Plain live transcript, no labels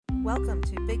Welcome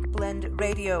to Big Blend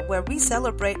Radio, where we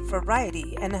celebrate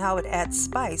variety and how it adds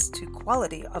spice to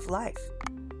quality of life.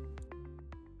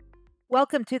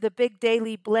 Welcome to the Big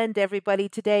Daily Blend, everybody.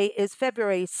 Today is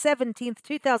February 17th,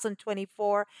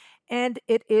 2024, and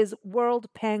it is World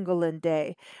Pangolin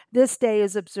Day. This day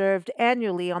is observed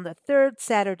annually on the third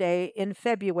Saturday in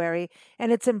February,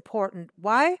 and it's important.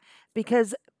 Why?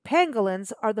 Because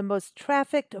pangolins are the most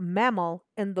trafficked mammal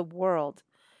in the world.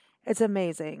 It's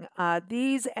amazing.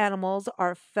 These animals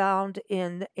are found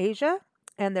in Asia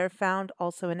and they're found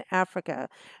also in Africa.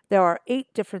 There are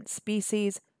 8 different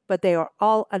species, but they are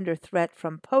all under threat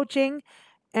from poaching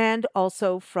and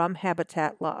also from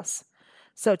habitat loss.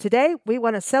 So today we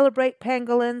want to celebrate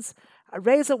pangolins,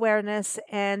 raise awareness,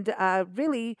 and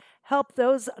really help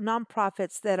those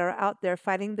nonprofits that are out there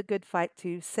fighting the good fight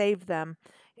to save them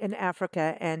in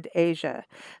Africa and Asia.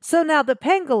 So now the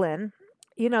pangolin,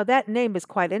 that name is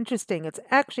quite interesting. It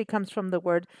actually comes from the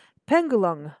word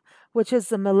pangolong, which is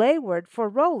the Malay word for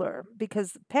roller,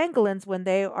 because pangolins, when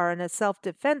they are in a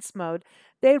self-defense mode,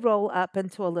 they roll up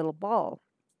into a little ball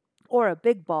or a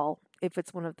big ball if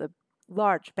it's one of the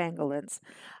large pangolins.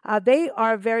 They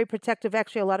are very protective.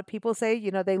 Actually, a lot of people say,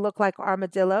 they look like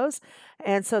armadillos.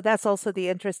 And so that's also the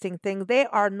interesting thing. They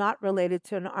are not related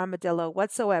to an armadillo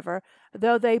whatsoever,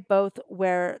 though they both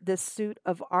wear this suit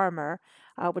of armor,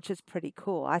 which is pretty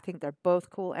cool. I think they're both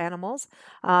cool animals.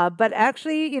 But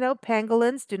actually,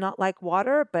 pangolins do not like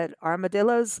water, but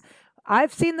armadillos,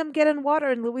 I've seen them get in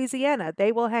water in Louisiana.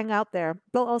 They will hang out there.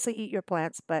 They'll also eat your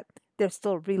plants, but they're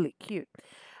still really cute.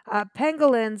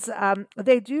 Pangolins,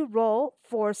 they do roll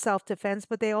for self-defense,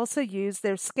 but they also use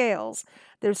their scales.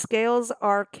 Their scales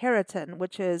are keratin,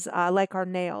 which is like our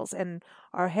nails and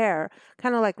our hair,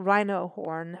 kind of like rhino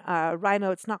horn.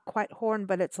 Rhino, it's not quite horn,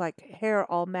 but it's like hair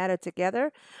all matted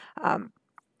together.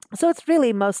 So it's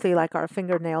really mostly like our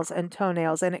fingernails and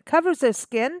toenails, and it covers their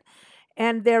skin.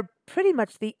 And they're pretty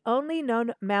much the only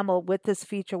known mammal with this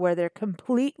feature where they're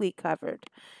completely covered.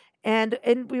 And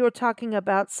we were talking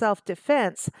about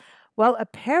self-defense. Well,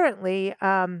 apparently,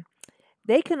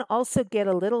 they can also get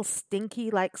a little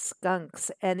stinky like skunks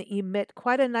and emit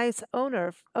quite a nice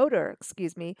odor.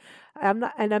 Excuse me.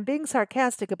 I'm being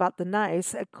sarcastic about the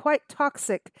nice, a quite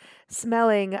toxic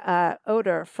smelling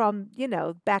odor from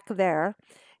back there.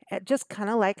 Just kind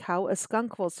of like how a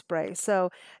skunk will spray. So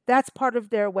that's part of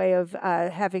their way of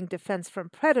having defense from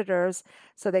predators.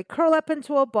 So they curl up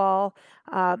into a ball,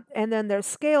 and then their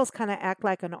scales kind of act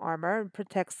like an armor and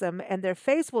protects them, and their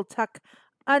face will tuck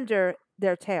under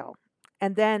their tail,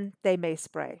 and then they may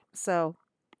spray. So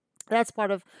that's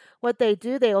part of what they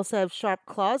do. They also have sharp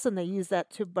claws, and they use that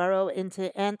to burrow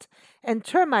into ant and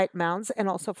termite mounds, and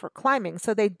also for climbing.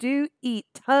 So they do eat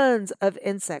tons of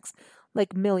insects,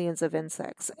 like millions of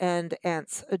insects and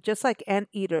ants, just like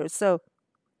anteaters. So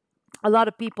a lot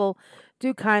of people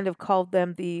do kind of call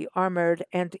them the armored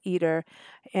anteater.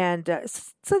 And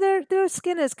so their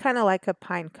skin is kind of like a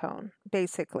pine cone,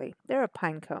 basically. They're a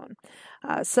pine cone.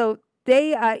 So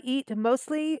they eat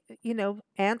mostly,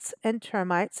 ants and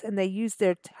termites, and they use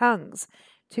their tongues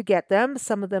to get them.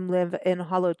 Some of them live in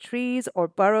hollow trees or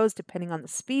burrows, depending on the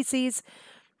species.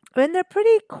 And they're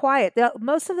pretty quiet.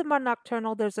 Most of them are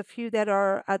nocturnal. There's a few that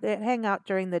are that hang out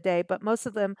during the day, but most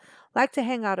of them like to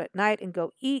hang out at night and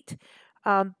go eat.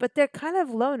 But they're kind of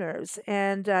loners,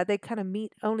 and they kind of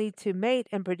meet only to mate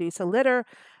and produce a litter.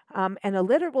 And a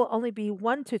litter will only be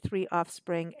 1 to 3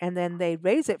 offspring, and then they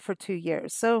raise it for 2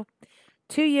 years. So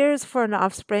 2 years for an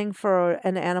offspring for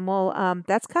an animal,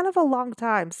 that's kind of a long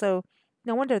time. So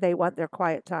no wonder they want their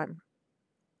quiet time.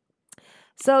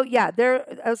 So yeah,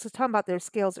 I was talking about their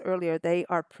scales earlier. They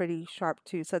are pretty sharp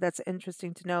too. So that's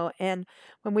interesting to know. And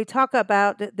when we talk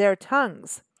about their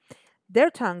tongues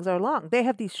are long. They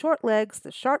have these short legs,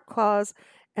 the sharp claws,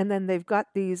 and then they've got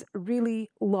these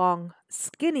really long,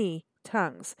 skinny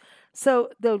tongues. So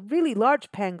the really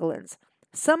large pangolins,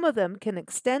 some of them can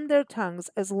extend their tongues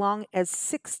as long as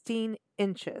 16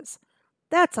 inches.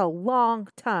 That's a long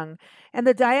tongue. And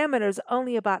the diameter is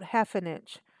only about half an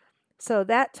inch. So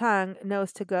that tongue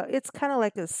knows to go. It's kind of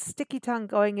like a sticky tongue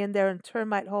going in there in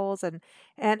termite holes and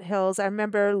ant hills. I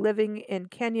remember living in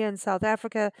Kenya and South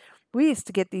Africa. We used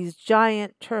to get these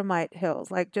giant termite hills,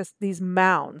 like just these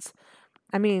mounds.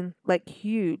 I mean, like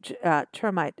huge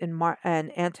termite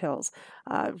and ant hills,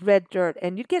 red dirt.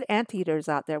 And you'd get anteaters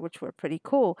out there, which were pretty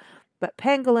cool. But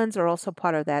pangolins are also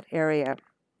part of that area.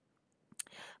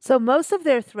 So most of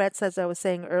their threats, as I was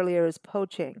saying earlier, is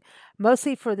poaching,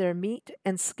 mostly for their meat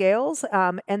and scales.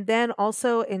 And then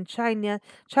also in China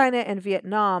and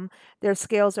Vietnam, their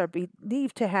scales are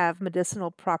believed to have medicinal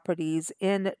properties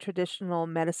in traditional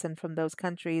medicine from those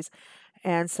countries,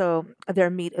 and so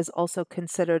their meat is also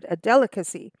considered a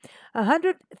delicacy.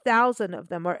 100,000 of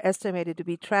them are estimated to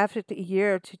be trafficked a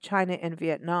year to China and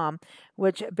Vietnam,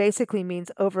 which basically means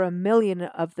over 1 million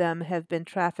of them have been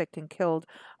trafficked and killed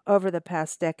over the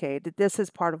past decade. This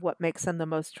is part of what makes them the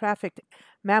most trafficked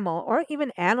mammal or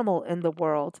even animal in the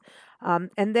world. And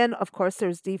then, of course,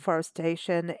 there's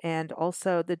deforestation and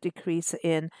also the decrease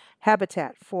in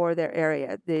habitat for their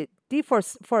area. The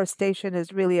deforestation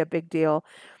is really a big deal,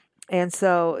 and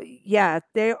so, yeah,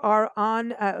 they are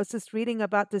on. I was just reading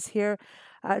about this here.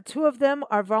 Two of them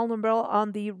are vulnerable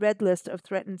on the red list of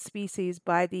threatened species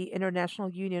by the International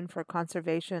Union for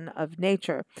Conservation of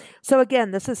Nature. So,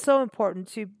 again, this is so important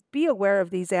to be aware of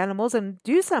these animals and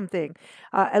do something.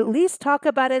 At least talk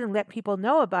about it and let people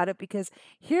know about it, because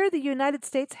here the United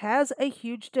States has a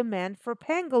huge demand for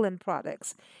pangolin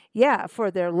products. Yeah,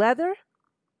 for their leather,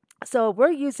 so we're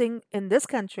using in this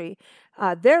country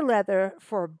their leather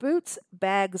for boots,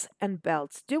 bags, and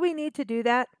belts. Do we need to do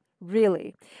that?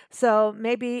 Really? So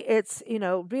maybe it's,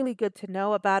 really good to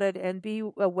know about it and be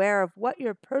aware of what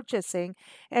you're purchasing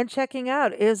and checking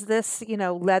out. Is this,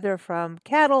 leather from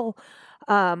cattle?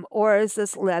 Or is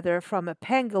this leather from a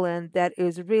pangolin that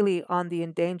is really on the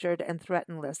endangered and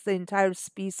threatened list? The entire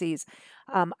species.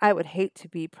 I would hate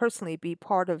to personally be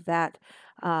part of that.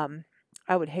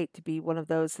 I would hate to be one of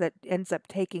those that ends up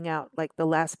taking out like the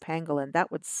last pangolin.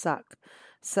 That would suck.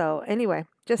 So anyway,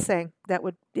 just saying it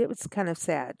was kind of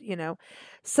sad.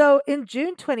 So in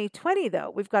June 2020,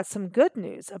 though, we've got some good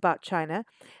news about China.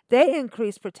 They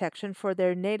increased protection for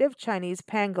their native Chinese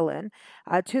pangolin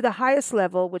to the highest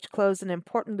level, which closed an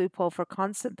important loophole for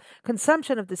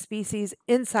consumption of the species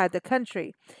inside the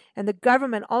country. And the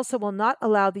government also will not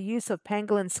allow the use of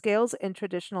pangolin scales in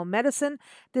traditional medicine.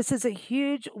 This is a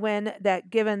huge win, that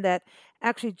given that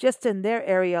actually just in their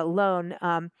area alone,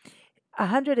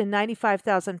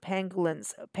 195,000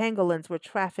 pangolins were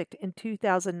trafficked in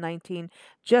 2019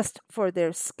 just for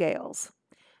their scales.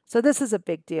 So this is a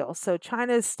big deal. So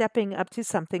China is stepping up to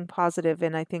something positive,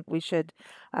 and I think we should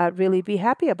really be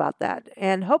happy about that.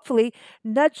 And hopefully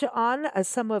nudge on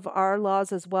some of our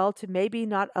laws as well to maybe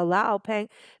not allow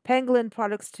pangolin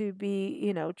products to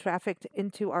be, trafficked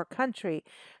into our country.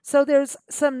 So there's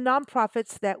some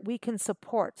nonprofits that we can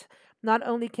support. Not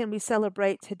only can we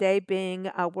celebrate today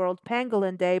being a World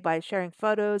Pangolin Day by sharing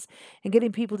photos and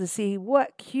getting people to see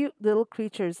what cute little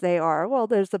creatures they are. Well,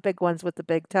 there's the big ones with the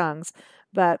big tongues,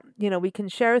 but we can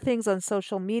share things on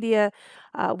social media.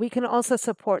 We can also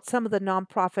support some of the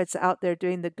nonprofits out there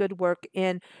doing the good work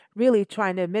in really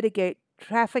trying to mitigate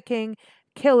trafficking,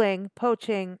 killing,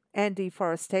 poaching, and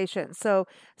deforestation. So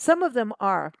some of them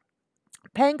are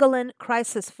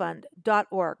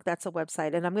pangolincrisisfund.org. That's a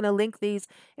website. And I'm going to link these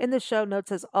in the show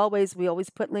notes. As always, we always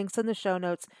put links in the show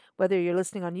notes, whether you're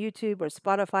listening on YouTube or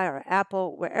Spotify or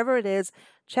Apple, wherever it is,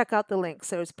 check out the links.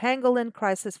 There's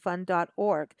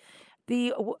pangolincrisisfund.org.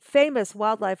 The famous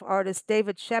wildlife artist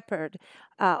David Shepard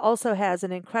also has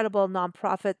an incredible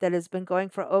nonprofit that has been going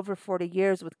for over 40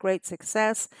 years with great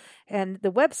success. And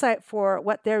the website for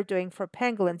what they're doing for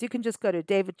pangolins, you can just go to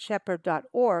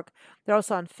davidshepard.org. They're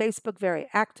also on Facebook, very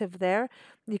active there.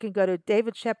 You can go to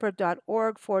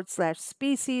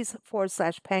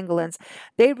davidshepard.org/species/pangolins.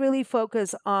 They really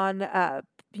focus on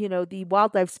the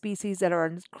wildlife species that are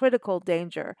in critical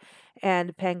danger,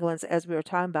 and pangolins, as we were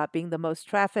talking about, being the most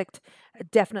trafficked,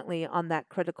 definitely on that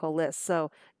critical list. So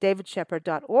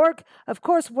davidshepard.org. Of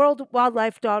course,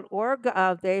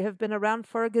 worldwildlife.org. They have been around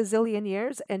for a gazillion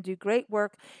years and do great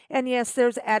work. And yes,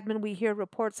 there's admin. We hear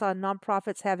reports on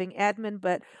nonprofits having admin,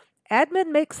 but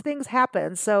admin makes things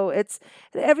happen. So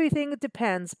everything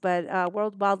depends. But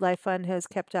World Wildlife Fund has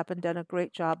kept up and done a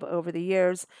great job over the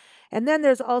years. And then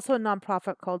there's also a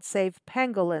nonprofit called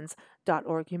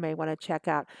SavePangolins.org you may want to check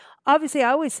out. Obviously,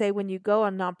 I always say when you go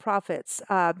on nonprofits,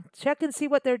 check and see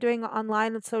what they're doing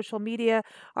online and social media.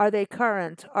 Are they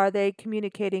current? Are they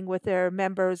communicating with their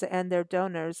members and their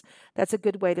donors? That's a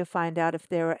good way to find out if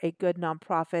they're a good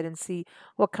nonprofit and see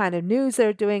what kind of news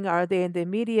they're doing. Are they in the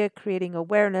media creating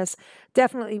awareness?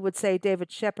 Definitely would say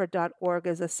davidshepard.org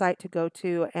is a site to go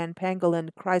to, and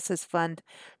Pangolin Crisis Fund,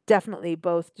 definitely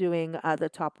both doing the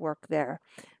top work there.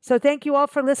 So thank you all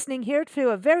for listening here to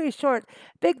a very short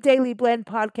Big Daily Blend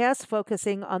podcast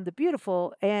focusing on the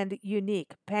beautiful and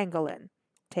unique pangolin.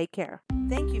 Take care.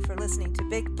 Thank you for listening to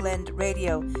Big Blend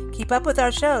Radio. Keep up with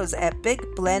our shows at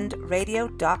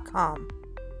bigblendradio.com.